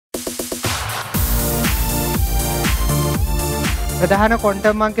ප්‍රධාන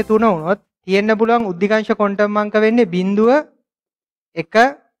ක්වොන්ටම් අංක 3 වුණොත් තියෙන්න පුළුවන් උද්දිකාංශ ක්වොන්ටම් අංක වෙන්නේ 0 1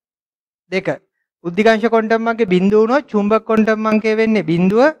 2. උද්දිකාංශ ක්වොන්ටම් අංක 0 වුණොත් චුම්බක ක්වොන්ටම් අංකය වෙන්නේ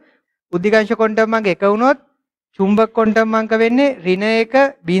 0. උද්දිකාංශ ක්වොන්ටම් අංක 1 වුණොත් චුම්බක ක්වොන්ටම් අංක වෙන්නේ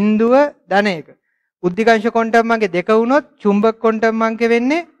 -1 0 1. උද්දිකාංශ ක්වොන්ටම් අංක 2 වුණොත් චුම්බක ක්වොන්ටම් අංක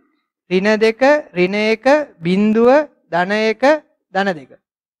වෙන්නේ -2 1 0 1 2.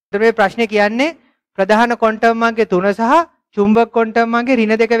 මේ ප්‍රශ්නේ කියන්නේ ප්‍රධාන ක්වොන්ටම් අංක 3 සහ චුම්බක ක්වොන්ටම් අංක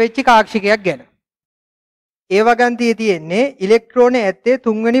 -2 වෙච්ච කාක්ෂිකයක් ගැන. ඒ වගන්තියේ තියෙන්නේ ඉලෙක්ට්‍රෝනේ ඇත්තේ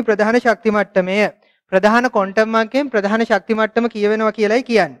තුන්වෙනි ප්‍රධාන ශක්ති මට්ටමය. ප්‍රධාන ක්වොන්ටම් අංකයෙන් ප්‍රධාන ශක්ති මට්ටම කියවෙනවා කියලායි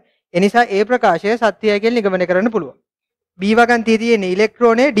කියන්නේ. ඒ නිසා ඒ ප්‍රකාශය සත්‍යයි කියලා නිගමනය කරන්න පුළුවන්. B වගන්තියේ තියෙන්නේ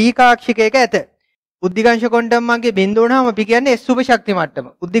ඉලෙක්ට්‍රෝනේ D කාක්ෂිකයක ඇත. උද්දිකාංශ ක්වොන්ටම් අංකේ 0 වුණාම අපි කියන්නේ S උප ශක්ති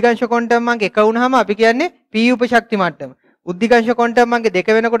මට්ටම. උද්දිකාංශ ක්වොන්ටම් අංක 1 වුණාම අපි කියන්නේ P උප ශක්ති මට්ටම. උද්දිකාංශ ක්වොන්ටම් අංක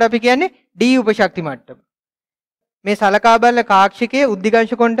 2 වෙනකොට අපි කියන්නේ D උප ශක්ති මට්ටම. මේ සලකා බලන කාක්ෂිකයේ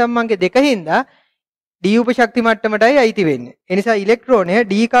උද්දිකාංශ ක්වොන්ටම් අංක 2 හින්දා D උප ශක්ති මට්ටමටයි අයිති වෙන්නේ. ඒ නිසා ඉලෙක්ට්‍රෝනය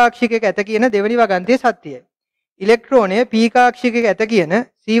D කාක්ෂිකයක ඇත කියන දෙවෙනි වගන්තිය සත්‍යයි. ඉලෙක්ට්‍රෝනය P කාක්ෂිකයක ඇත කියන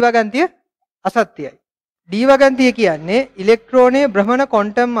C වගන්තිය අසත්‍යයි. D වගන්තිය කියන්නේ ඉලෙක්ට්‍රෝනයේ භ්‍රමණ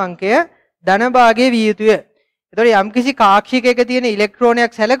ක්වොන්ටම් අංකය ධන භාගයේ විය යුතුය. එතකොට යම්කිසි කාක්ෂිකයක තියෙන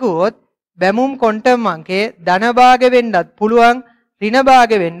ඉලෙක්ට්‍රෝනයක් සැලකුවොත් බැමුම් ක්වොන්ටම් අංකයේ ධන භාග වෙන්නත් පුළුවන් ඍණ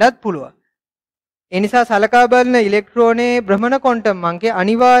භාග වෙන්නත් පුළුවන්. ඒ නිසා සලකා බලන ඉලෙක්ට්‍රෝනයේ භ්‍රමණ ක්වොන්ටම් අංකය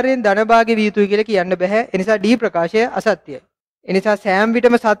අනිවාර්යෙන් ධන භාගයේ විය යුතුයි කියලා කියන්න බෑ. ඒ නිසා D ප්‍රකාශය අසත්‍යයි. ඒ නිසා සෑම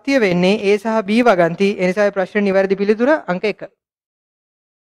විටම සත්‍ය වෙන්නේ A සහ B වගන්ති. ඒ නිසා ප්‍රශ්න නිවැරදි පිළිතුර අංක 1.